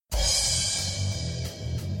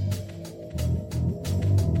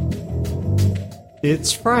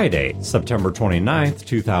It's Friday, September 29th,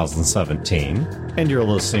 2017, and you're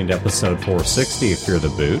listening to episode 460 of Fear the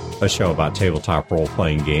Boot, a show about tabletop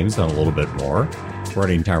role-playing games and a little bit more.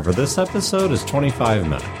 Running time for this episode is 25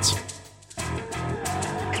 minutes.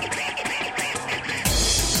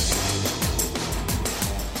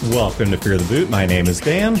 Welcome to Fear the Boot. My name is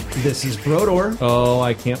Dan. This is Brodeur. Oh,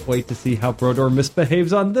 I can't wait to see how Brodeur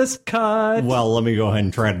misbehaves on this cut. Well, let me go ahead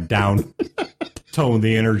and try to tone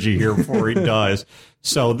the energy here before he does.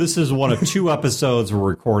 So this is one of two episodes we're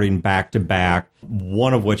recording back to back,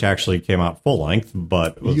 one of which actually came out full length,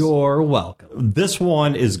 but you're welcome. This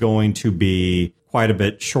one is going to be quite a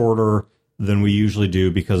bit shorter than we usually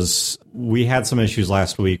do because we had some issues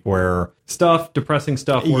last week where depressing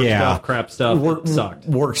stuff, work stuff, crap stuff, sucked.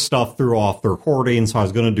 Work stuff threw off the recording, so I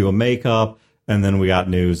was going to do a makeup, and then we got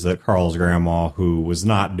news that Carl's grandma, who was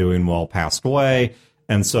not doing well, passed away.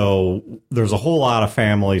 And so there's a whole lot of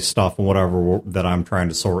family stuff and whatever that I'm trying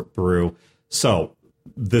to sort through. So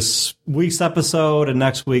this week's episode and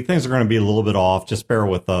next week, things are going to be a little bit off. Just bear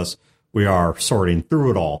with us. We are sorting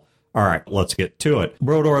through it all. All right, let's get to it.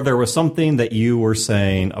 Brodeur, there was something that you were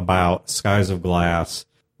saying about Skies of Glass.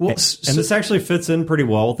 Well, and this actually fits in pretty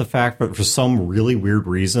well with the fact that for some really weird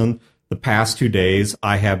reason, the past 2 days,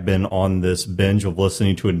 I have been on this binge of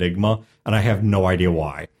listening to Enigma, and I have no idea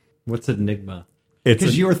why. What's Enigma?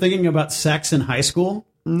 Because you were thinking about sex in high school?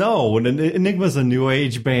 No, Enigma's a new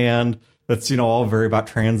age band that's, all very about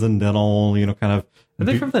transcendental, kind of. Are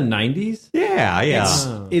they from the 90s?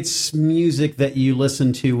 Yeah. It's music that you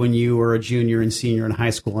listened to when you were a junior and senior in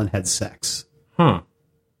high school and had sex. Huh.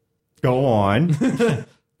 Go on.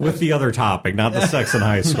 With the other topic, not the sex in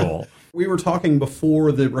high school. We were talking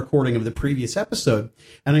before the recording of the previous episode,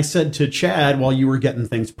 and I said to Chad while you were getting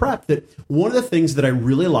things prepped that one of the things that I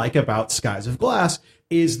really like about Skies of Glass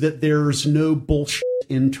is that there's no bullshit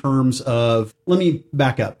in terms of, let me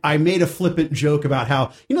back up. I made a flippant joke about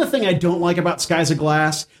how, the thing I don't like about Skies of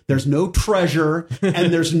Glass, there's no treasure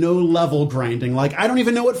and there's no level grinding. Like, I don't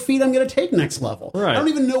even know what feat I'm going to take next level. Right. I don't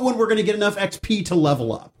even know when we're going to get enough XP to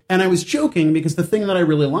level up. And I was joking because the thing that I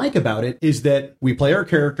really like about it is that we play our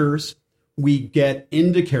characters, we get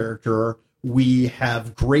into character, we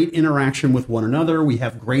have great interaction with one another, we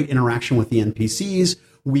have great interaction with the NPCs,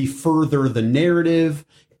 we further the narrative,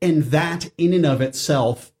 and that in and of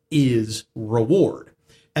itself is reward.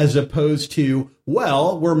 As opposed to,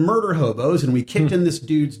 well, we're murder hobos and we kicked in this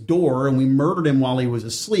dude's door and we murdered him while he was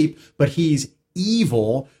asleep, but he's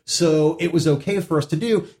evil, so it was okay for us to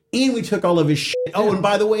do, and we took all of his shit. Oh, and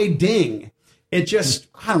by the way, ding. It just,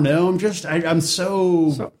 I don't know, I'm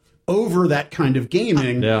so over that kind of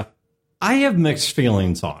gaming. Yeah. I have mixed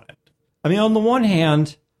feelings on it. I mean, on the one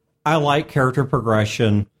hand, I like character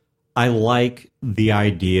progression. I like the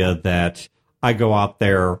idea that I go out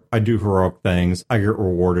there, I do heroic things, I get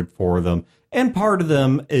rewarded for them. And part of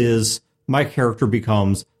them is my character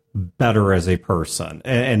becomes better as a person.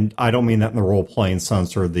 And I don't mean that in the role-playing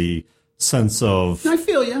sense or the sense of... I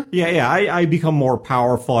feel you. Yeah, I become more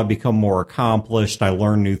powerful, I become more accomplished, I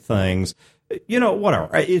learn new things. Whatever.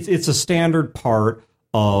 It's a standard part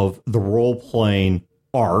of the role-playing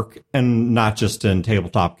arc, and not just in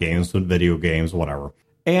tabletop games, but video games, whatever.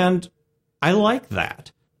 And I like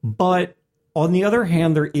that. But on the other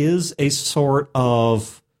hand, there is a sort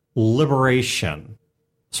of liberation,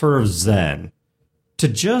 sort of zen, to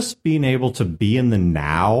just being able to be in the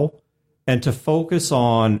now and to focus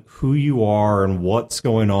on who you are and what's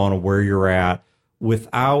going on and where you're at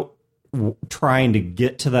without trying to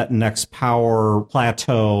get to that next power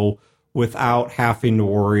plateau without having to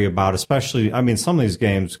worry about, especially, some of these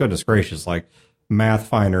games, goodness gracious, like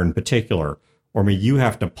Mathfinder in particular, or you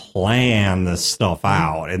have to plan this stuff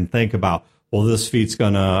out and think about, well, this feat's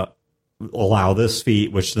going to allow this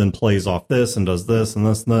feat, which then plays off this and does this and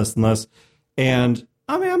this and this and this. And,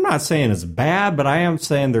 I'm not saying it's bad, but I am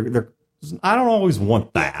saying I don't always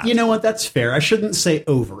want that. You know what? That's fair. I shouldn't say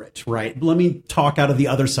over it, right? Let me talk out of the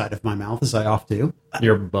other side of my mouth, as I often do.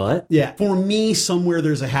 Your butt? Yeah. For me, somewhere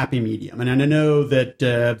there's a happy medium. And I know that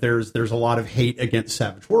there's a lot of hate against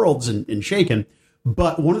Savage Worlds and Shaken.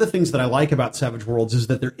 But one of the things that I like about Savage Worlds is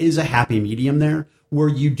that there is a happy medium there where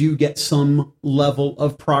you do get some level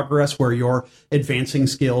of progress, where you're advancing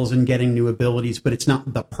skills and getting new abilities, but it's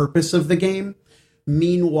not the purpose of the game.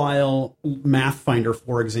 Meanwhile, Mathfinder,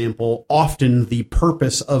 for example, often the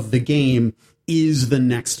purpose of the game is the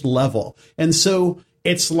next level. And so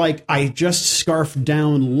it's like I just scarfed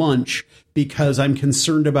down lunch because I'm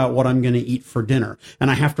concerned about what I'm going to eat for dinner.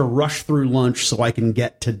 And I have to rush through lunch so I can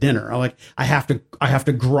get to dinner. I have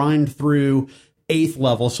to grind through 8th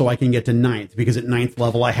level so I can get to 9th, because at 9th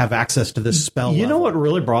level I have access to this spell. You know what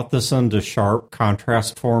really brought this into sharp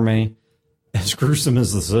contrast for me, as gruesome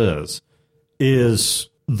as this is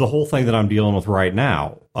the whole thing that I'm dealing with right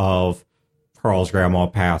now of Carl's grandma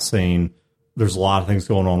passing. There's a lot of things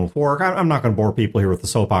going on with work. I'm not going to bore people here with the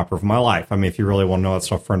soap opera of my life. I mean, if you really want to know that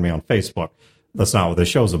stuff, friend me on Facebook. That's not what this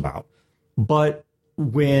show's about. But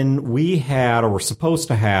when we had, or were supposed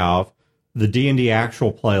to have, the D&D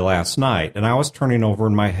actual play last night, and I was turning over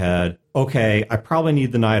in my head, okay, I probably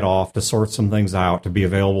need the night off to sort some things out, to be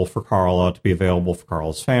available for Carla, to be available for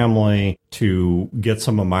Carla's family, to get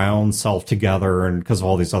some of my own self together, and because of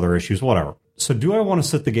all these other issues, whatever. So do I want to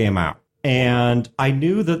sit the game out? And I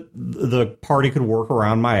knew that the party could work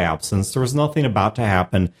around my absence. There was nothing about to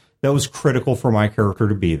happen that was critical for my character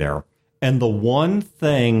to be there. And the one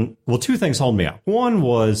thing, well, two things held me up. One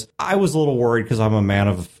was I was a little worried because I'm a man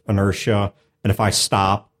of inertia. And if I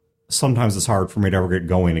stop, sometimes it's hard for me to ever get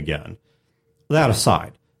going again. That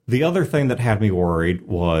aside, the other thing that had me worried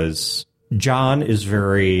was John is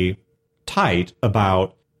very tight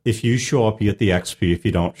about if you show up, you get the XP. If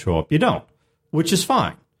you don't show up, you don't, which is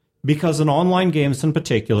fine. Because in online games in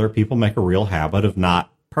particular, people make a real habit of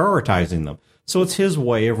not prioritizing them. So it's his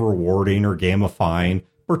way of rewarding or gamifying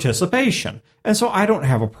participation. And so I don't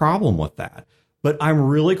have a problem with that. But I'm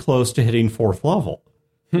really close to hitting 4th level.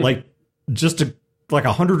 Like, just like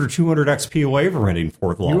 100 or 200 XP away from hitting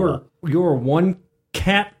 4th level. You're one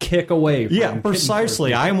cat kick away from yeah,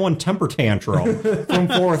 precisely. I am one temper tantrum from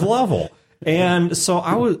 4th level. And so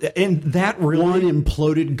I was, and that really... One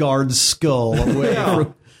imploded guard's skull away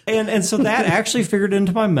from... And so that actually figured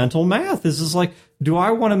into my mental math. This is like, do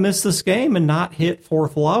I want to miss this game and not hit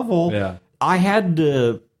 4th level? Yeah. I had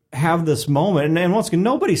to have this moment. And once again,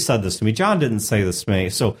 nobody said this to me. John didn't say this to me.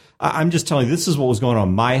 So I'm just telling you, this is what was going on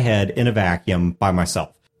in my head in a vacuum by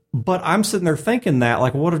myself. But I'm sitting there thinking that,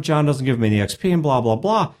 like, what if John doesn't give me the XP and blah, blah,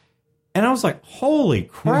 blah. And I was like, holy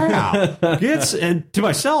crap. And to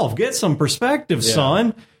myself, get some perspective,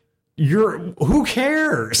 son. Who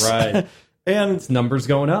cares? Right. And it's numbers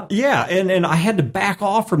going up. Yeah, and I had to back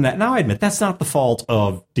off from that. Now I admit that's not the fault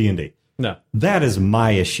of D&D. No. That is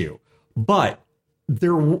my issue. But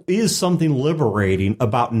there is something liberating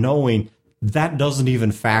about knowing that doesn't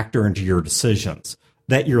even factor into your decisions.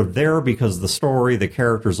 That you're there because the story, the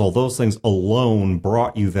characters, all those things alone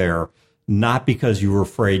brought you there, not because you were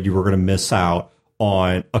afraid you were going to miss out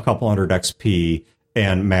on a couple hundred XP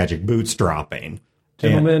and magic boots dropping.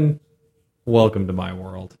 Gentlemen, welcome to my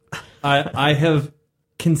world. I have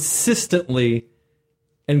consistently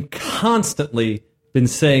and constantly been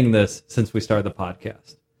saying this since we started the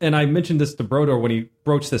podcast. And I mentioned this to Brodeur when he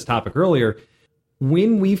broached this topic earlier.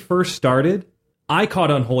 When we first started, I caught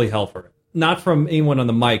unholy hell for it. Not from anyone on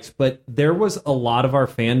the mics, but there was a lot of our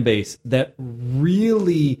fan base that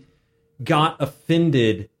really got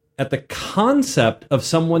offended at the concept of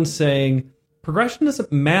someone saying, progression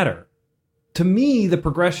doesn't matter. To me, the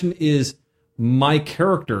progression is my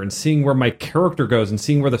character and seeing where my character goes and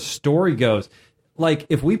seeing where the story goes. Like,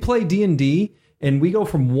 if we play D&D and we go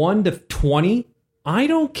from 1 to 20, I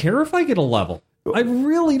don't care if I get a level. I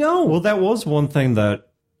really don't. Well, that was one thing that,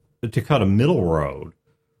 to cut a middle road,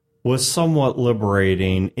 was somewhat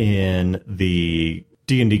liberating in the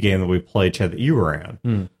D&D game that we played, Chad, that you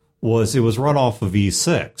ran. It was run off of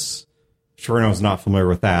E6. Sharino's not familiar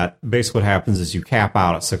with that. Basically what happens is you cap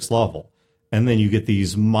out at 6th level. And then you get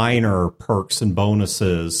these minor perks and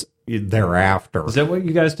bonuses thereafter. Is that what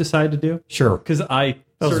you guys decided to do? Sure. Because that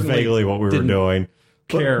was vaguely what we were doing.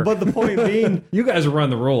 But the point being... you guys run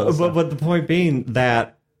the rules. But the point being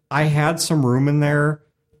that I had some room in there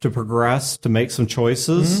to progress, to make some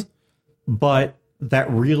choices, but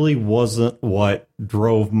that really wasn't what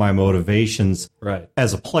drove my motivations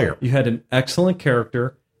as a player. You had an excellent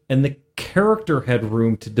character, and the character had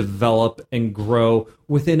room to develop and grow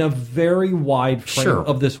within a very wide frame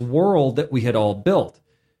of this world that we had all built.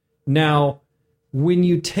 Now, when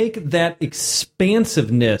you take that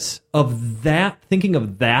expansiveness of that, thinking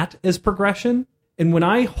of that as progression, and when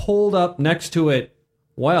I hold up next to it,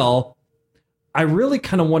 well, I really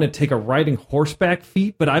kind of want to take a riding horseback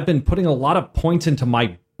feat, but I've been putting a lot of points into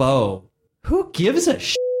my bow. Who gives a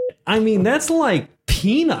shit? I mean, that's like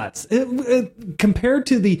peanuts compared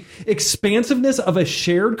to the expansiveness of a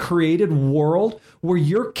shared created world where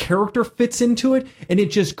your character fits into it and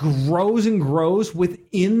it just grows and grows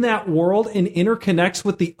within that world and interconnects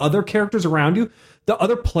with the other characters around you, the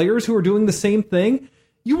other players who are doing the same thing.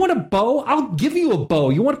 You want a bow? I'll give you a bow.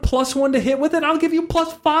 You want +1 to hit with it? I'll give you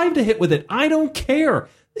 +5 to hit with it. I don't care.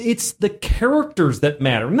 It's the characters that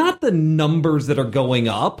matter, not the numbers that are going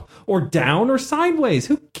up or down or sideways.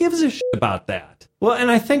 Who gives a shit about that? Well, and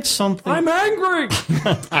I think something... I'm angry!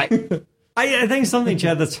 I think something,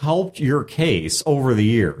 Chad, that's helped your case over the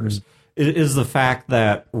years is the fact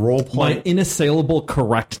that role-playing... My inassailable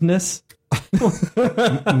correctness?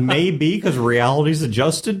 Maybe because reality's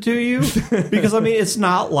adjusted to you. Because I mean, it's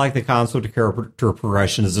not like the concept of character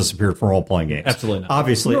progression has disappeared from role playing games. Absolutely not.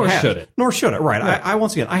 Obviously, Nor should it. Nor should it. Right. I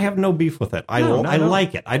once again, I have no beef with it. I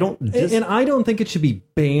like it. I don't. And I don't think it should be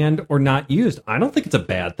banned or not used. I don't think it's a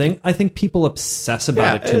bad thing. I think people obsess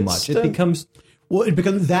about it too much. It becomes. Well,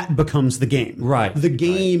 that becomes the game. Right. The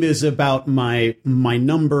game is about my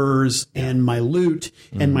numbers and my loot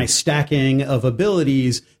and my stacking of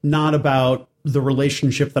abilities, not about the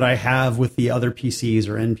relationship that I have with the other PCs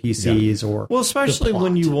or NPCs or well, especially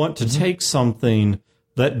when you want to take something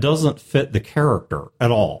that doesn't fit the character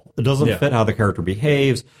at all. It doesn't fit how the character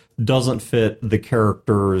behaves, doesn't fit the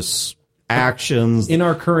character's actions. In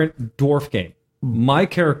our current dwarf game, my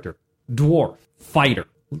character, dwarf, fighter,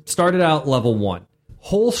 started out level 1.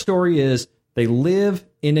 Whole story is they live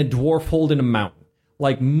in a dwarf hold in a mountain.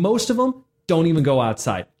 Like most of them don't even go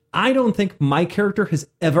outside. I don't think my character has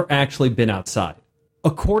ever actually been outside.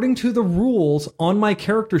 According to the rules on my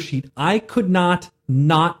character sheet, I could not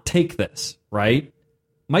take this, right?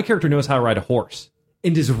 My character knows how to ride a horse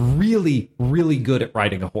and is really, really good at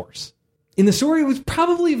riding a horse. In the story, we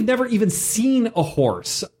probably have never even seen a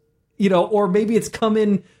horse, or maybe it's come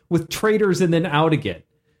in with traders and then out again.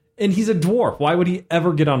 And he's a dwarf. Why would he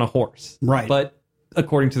ever get on a horse? Right. But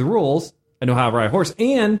according to the rules, I know how to ride a horse.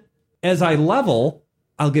 And as I level,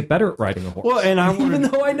 I'll get better at riding a horse. Well, and even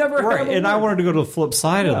though I never have and I wanted to go to the flip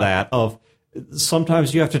side of that, of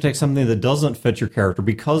sometimes you have to take something that doesn't fit your character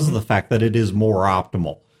because of the fact that it is more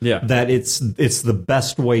optimal. Yeah. That it's the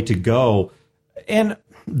best way to go. And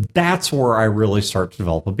that's where I really start to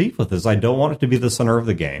develop a beef with this. I don't want it to be the center of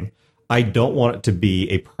the game. I don't want it to be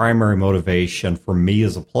a primary motivation for me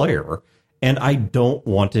as a player, and I don't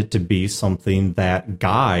want it to be something that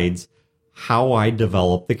guides how I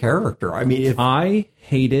develop the character. I mean, I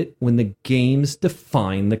hate it when the games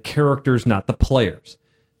define the characters, not the players.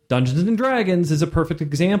 Dungeons and Dragons is a perfect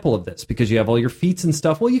example of this because you have all your feats and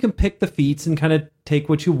stuff. Well, you can pick the feats and kind of take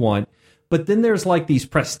what you want, but then there's like these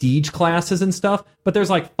prestige classes and stuff, but there's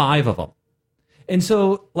like 5 of them. And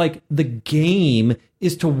so, like, the game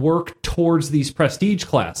is to work towards these prestige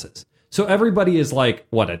classes. So everybody is like,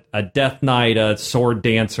 what, a Death Knight, a Sword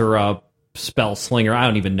Dancer, a Spell Slinger, I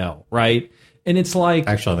don't even know, right? And it's like...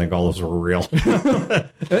 Actually, I think all those are real.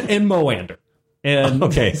 And Moander. And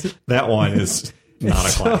okay, that one is not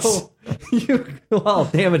a class. Well,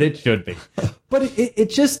 damn it, it should be. But it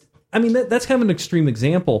just... I mean, that's kind of an extreme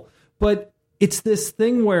example, but it's this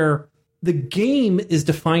thing where the game is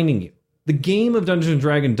defining you. The game of Dungeons &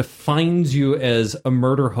 Dragons defines you as a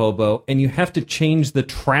murder hobo, and you have to change the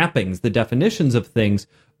trappings, the definitions of things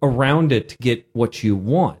around it to get what you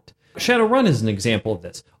want. Shadowrun is an example of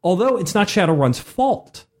this, although it's not Shadowrun's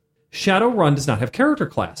fault. Shadowrun does not have character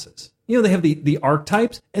classes. They have the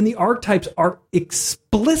archetypes, and the archetypes are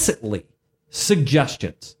explicitly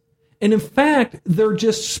suggestions. And in fact, they're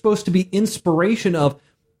just supposed to be inspiration of,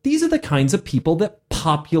 these are the kinds of people that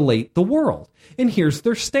populate the world. And here's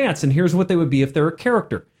their stats, and here's what they would be if they're a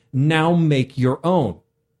character. Now make your own.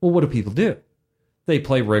 Well, what do people do? They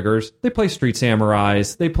play riggers, they play street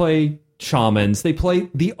samurais, they play shamans, they play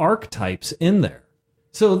the archetypes in there.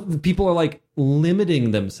 So people are like limiting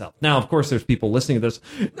themselves. Now, of course, there's people listening to this.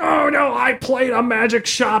 No, I played a magic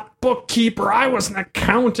shop bookkeeper. I was an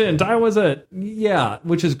accountant. I was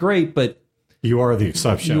which is great, but... You are the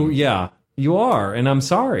exception. You are, and I'm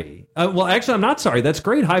sorry. Well, actually, I'm not sorry. That's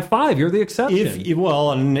great. High five. You're the exception.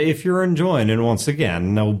 And if you're enjoying it, once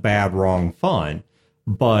again, no bad, wrong fun,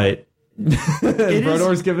 but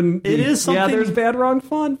Brodeur's given. It is something. Yeah, there's bad, wrong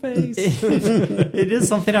fun face. It is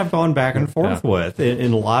something I've gone back and forth with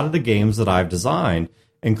in a lot of the games that I've designed,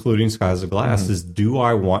 including Skies of Glass. Is do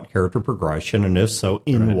I want character progression, and if so,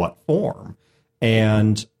 in what form?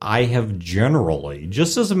 And I have generally,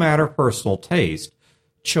 just as a matter of personal taste,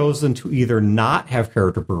 chosen to either not have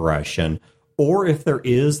character progression, or if there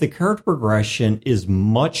is, the character progression is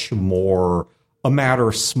much more a matter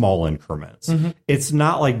of small increments. It's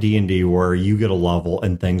not like D&D where you get a level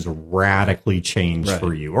and things radically change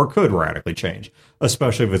for you, or could radically change,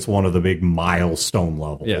 especially if it's one of the big milestone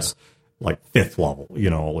levels, like 5th level,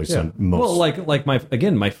 at least in most. Well, like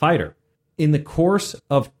my fighter. In the course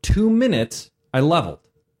of 2 minutes, I leveled.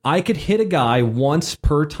 I could hit a guy once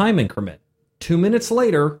per time increment. 2 minutes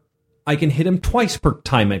later, I can hit him twice per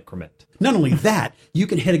time increment. Not only that, you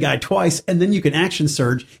can hit a guy twice, and then you can action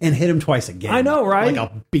surge and hit him twice again. I know, right?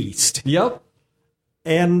 Like a beast. Yep.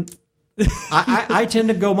 And I tend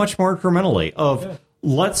to go much more incrementally.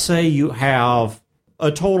 Let's say you have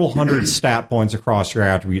a total 100 stat points across your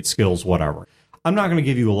attribute, skills, whatever. I'm not going to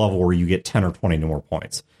give you a level where you get 10 or 20 more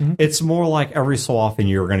points. Mm-hmm. It's more like every so often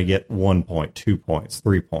you're going to get 1 point, 2 points,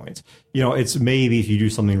 3 points. It's maybe if you do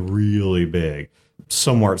something really big,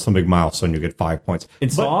 somewhere at some big milestone, you get 5 points. In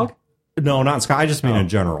SOG? No, not in Sky. I just mean in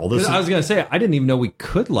general. I was going to say, I didn't even know we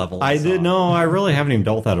could level. I did. No, I really haven't even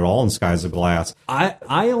dealt with that at all in Skies of Glass. I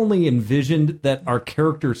only envisioned that our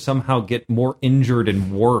characters somehow get more injured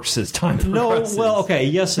and worse as time progresses. No, well, okay,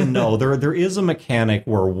 yes and no. There is a mechanic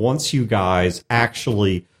where once you guys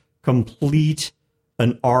actually complete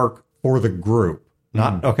an arc for the group,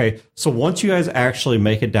 okay, so once you guys actually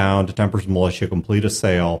make it down to Temper's Militia, complete a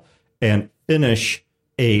sale, and finish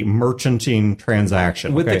a merchanting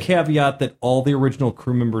transaction. With the caveat that all the original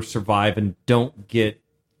crew members survive and don't get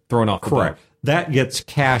thrown off the boat. That gets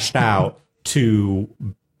cashed out to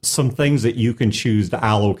some things that you can choose to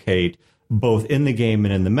allocate both in the game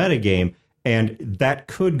and in the metagame, and that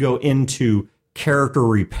could go into character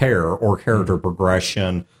repair or character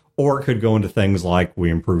progression, or it could go into things like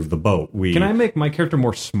we improve the boat. Can I make my character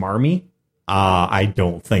more smarmy? I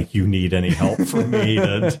don't think you need any help from me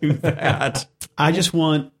to do that. I just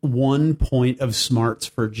want 1 point of smarts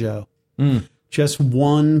for Joe. Just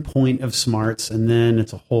 1 point of smarts, and then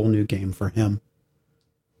it's a whole new game for him.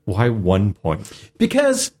 Why 1 point?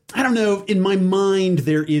 Because, I don't know, in my mind,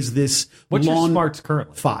 there is this... What's your smarts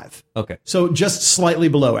currently? 5. Okay. So just slightly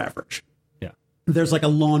below average. Yeah. There's like a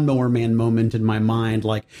lawnmower man moment in my mind,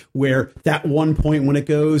 like where that 1 point, when it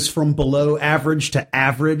goes from below average to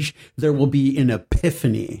average, there will be an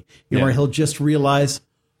epiphany where he'll just realize,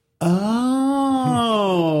 oh,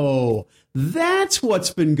 that's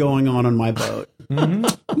what's been going on my boat.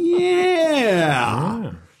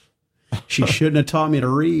 Yeah. She shouldn't have taught me to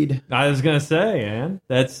read. I was going to say, man,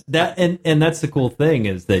 that's the cool thing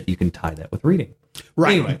is that you can tie that with reading.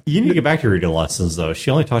 Right. Anyway, you need to get back to your reading lessons, though.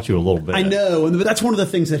 She only taught you a little bit. I know, but that's one of the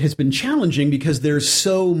things that has been challenging because there's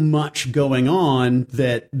so much going on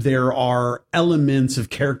that there are elements of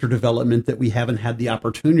character development that we haven't had the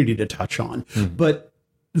opportunity to touch on. But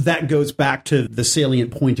that goes back to the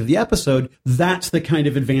salient point of the episode. That's the kind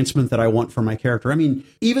of advancement that I want for my character. I mean,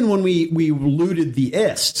 even when we looted the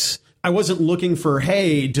Ists, I wasn't looking for,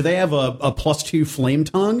 hey, do they have a +2 flame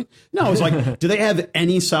tongue? No, I was like, do they have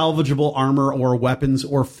any salvageable armor or weapons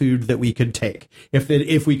or food that we could take?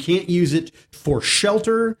 If we can't use it for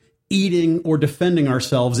shelter, eating, or defending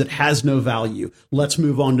ourselves, it has no value. Let's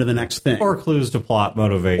move on to the next thing. Or clues to plot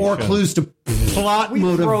motivation.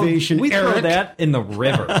 We throw that in the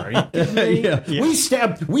river. Are you kidding me? Yeah. We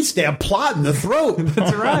stab plot in the throat.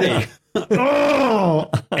 That's right. Oh,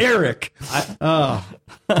 Eric.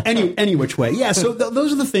 Any which way. Yeah, so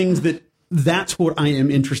those are the things that's what I am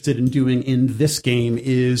interested in doing in this game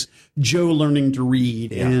is Joe learning to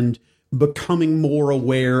read and becoming more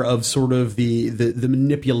aware of sort of the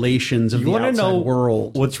manipulations of the outside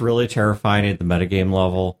world. What's really terrifying at the metagame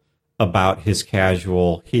level about his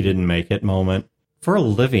casual he didn't make it moment? For a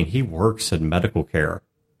living, he works in medical care.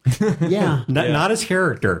 Yeah. Not his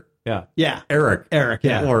character. Yeah. Eric.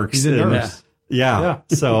 Yeah. Works. He's a nurse. Yeah.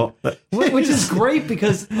 So, which is great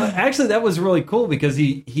because actually that was really cool because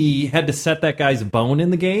he had to set that guy's bone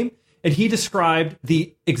in the game and he described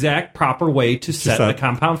the exact proper way to set the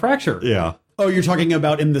compound fracture. Yeah. Oh, you're talking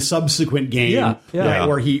about in the subsequent game, right,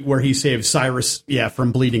 where he saves Cyrus,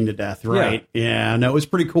 from bleeding to death, right? Yeah, no, it was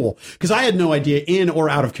pretty cool because I had no idea in or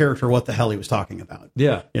out of character what the hell he was talking about.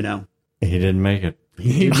 Yeah, he didn't make it.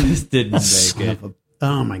 He just didn't make it.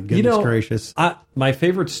 Oh my goodness gracious! My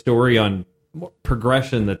favorite story on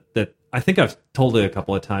progression that I think I've told it a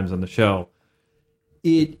couple of times on the show.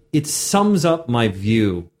 It sums up my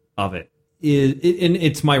view of it. And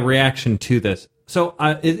it's my reaction to this. So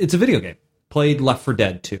it's a video game. Played Left 4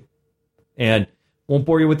 Dead 2. And won't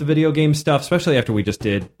bore you with the video game stuff, especially after we just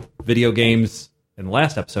did video games in the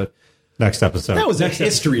last episode. Next episode. That was a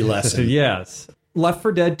history lesson. Yes. Left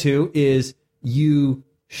 4 Dead 2 is you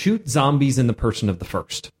shoot zombies in the person of the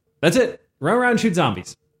first. That's it. Run around and shoot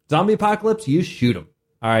zombies. Zombie apocalypse, you shoot them.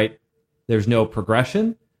 All right. There's no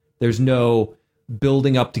progression. There's no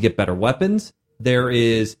building up to get better weapons.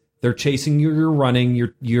 They're chasing you, you're running,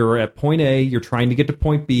 you're at point A, you're trying to get to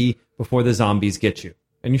point B before the zombies get you,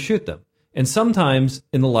 and you shoot them. And sometimes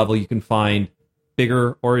in the level you can find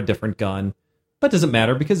bigger or a different gun, but it doesn't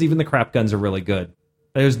matter because even the crap guns are really good.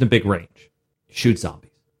 There's the big range. Shoot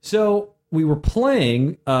zombies. So we were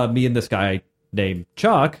playing, me and this guy named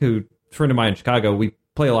Chuck, who a friend of mine in Chicago, we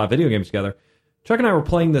play a lot of video games together. Chuck and I were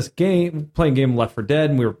playing a game Left 4 Dead,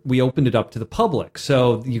 and we opened it up to the public,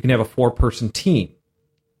 so you can have a 4-person team.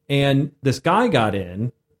 And this guy got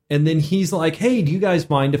in, and then he's like, hey, do you guys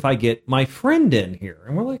mind if I get my friend in here?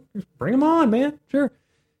 And we're like, bring him on, man. Sure.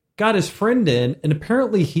 Got his friend in, and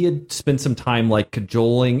apparently he had spent some time like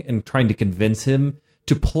cajoling and trying to convince him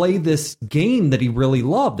to play this game that he really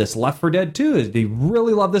loved, this Left 4 Dead 2. He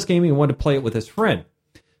really loved this game, and he wanted to play it with his friend.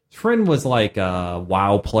 His friend was like a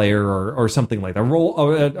WoW player or something like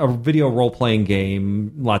that, a video role-playing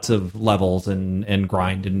game, lots of levels and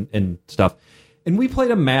grind and stuff. And we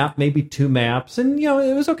played a map, maybe 2 maps, and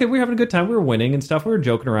it was okay. We were having a good time. We were winning and stuff. We were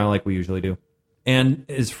joking around like we usually do. And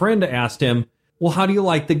his friend asked him, well, how do you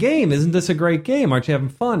like the game? Isn't this a great game? Aren't you having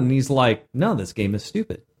fun? And he's like, no, this game is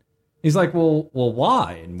stupid. He's like, well,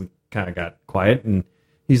 why? And we kind of got quiet. And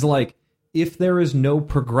he's like, if there is no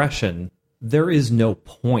progression, there is no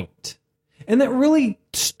point. And that really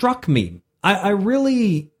struck me. I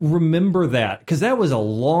really remember that because that was a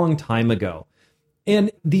long time ago. And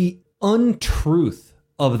the untruth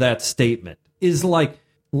of that statement is like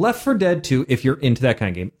Left 4 Dead 2, if you're into that kind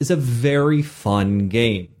of game, is a very fun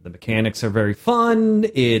game. The mechanics are very fun.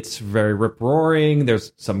 It's very rip-roaring.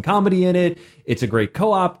 There's some comedy in it. It's a great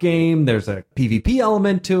co-op game. There's a PvP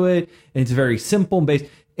element to it. And it's very simple and basic.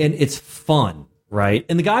 And it's fun, right?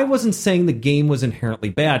 And the guy wasn't saying the game was inherently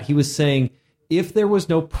bad. He was saying if there was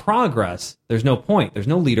no progress, there's no point. There's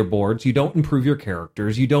no leaderboards. You don't improve your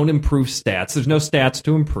characters. You don't improve stats. There's no stats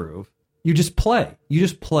to improve. You just play. You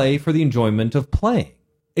just play for the enjoyment of playing.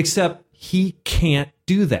 Except he can't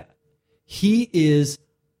do that. He is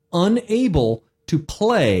unable to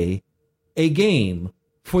play a game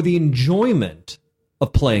for the enjoyment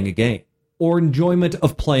of playing a game or enjoyment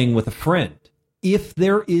of playing with a friend. If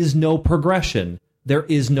there is no progression, there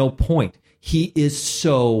is no point. He is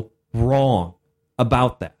so wrong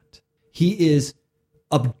about that. He is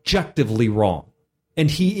objectively wrong. And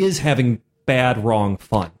he is having bad, wrong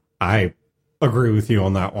fun. I agree with you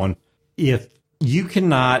on that one. If you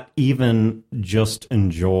cannot even just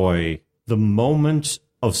enjoy the moment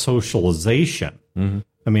of socialization. Mm-hmm.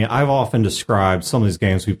 I mean, I've often described some of these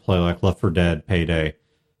games we play, like Left 4 Dead, Payday.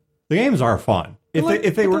 The games are fun.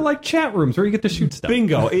 If they were like chat rooms where you get to shoot stuff.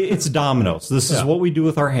 Bingo. It's dominoes. This is what we do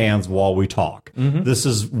with our hands while we talk. Mm-hmm. This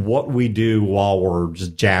is what we do while we're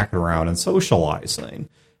just jacking around and socializing.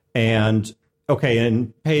 And, okay,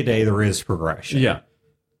 in Payday, there is progression. Yeah.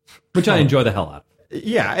 Which I enjoy the hell out of.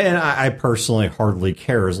 Yeah, and I personally hardly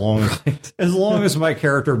care as long as my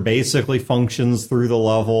character basically functions through the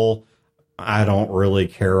level. I don't really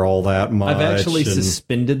care all that much. I've actually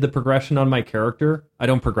suspended the progression on my character. I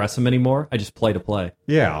don't progress him anymore. I just play to play.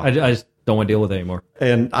 Yeah, I just don't want to deal with it anymore.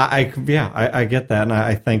 And I get that, and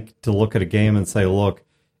I think to look at a game and say, look,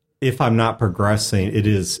 if I'm not progressing, it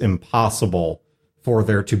is impossible for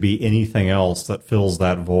there to be anything else that fills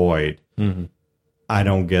that void. Mm-hmm. I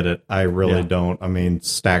don't get it. I really don't. I mean,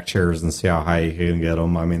 stack chairs and see how high you can get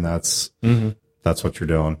them. I mean, that's what you're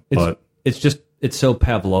doing. It's so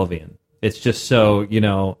Pavlovian. It's just so, you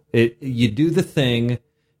do the thing,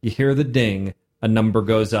 you hear the ding, a number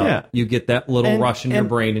goes up, you get that little rush in your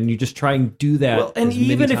brain, and you just try and do that. Well, and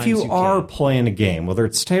even if you are playing a game, whether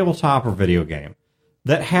it's tabletop or video game,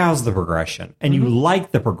 that has the progression, and you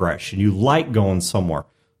like the progression, you like going somewhere,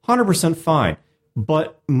 100% fine.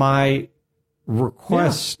 But my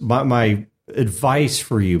request, my advice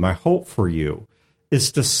for you, my hope for you,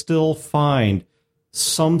 is to still find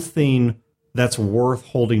something that's worth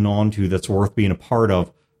holding on to, that's worth being a part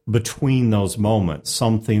of between those moments,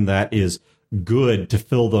 something that is good to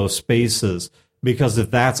fill those spaces. Because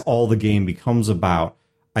if that's all the game becomes about,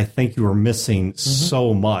 I think you are missing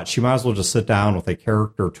so much. You might as well just sit down with a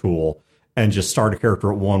character tool and just start a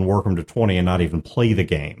character at 1, work them to 20, and not even play the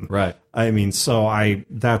game. Right. I mean, so I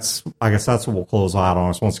guess that's what we'll close out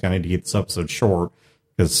on. Once again, I need to keep this episode short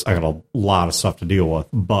because I got a lot of stuff to deal with.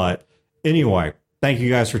 But anyway, thank you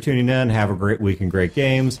guys for tuning in. Have a great week and great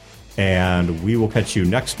games. And we will catch you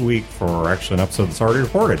next week for actually an episode that's already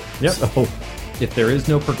recorded. Yep. So, if there is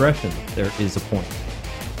no progression, there is a point.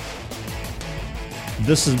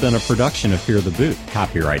 This has been a production of Fear the Boot,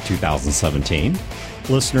 copyright 2017.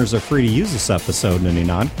 Listeners are free to use this episode in any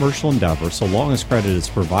non-commercial endeavor so long as credit is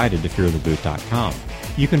provided to feartheboot.com.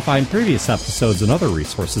 You can find previous episodes and other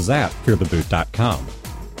resources at feartheboot.com.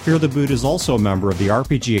 Fear the Boot is also a member of the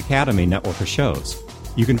RPG Academy network of shows.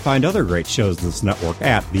 You can find other great shows in this network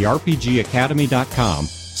at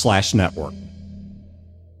therpgacademy.com/network.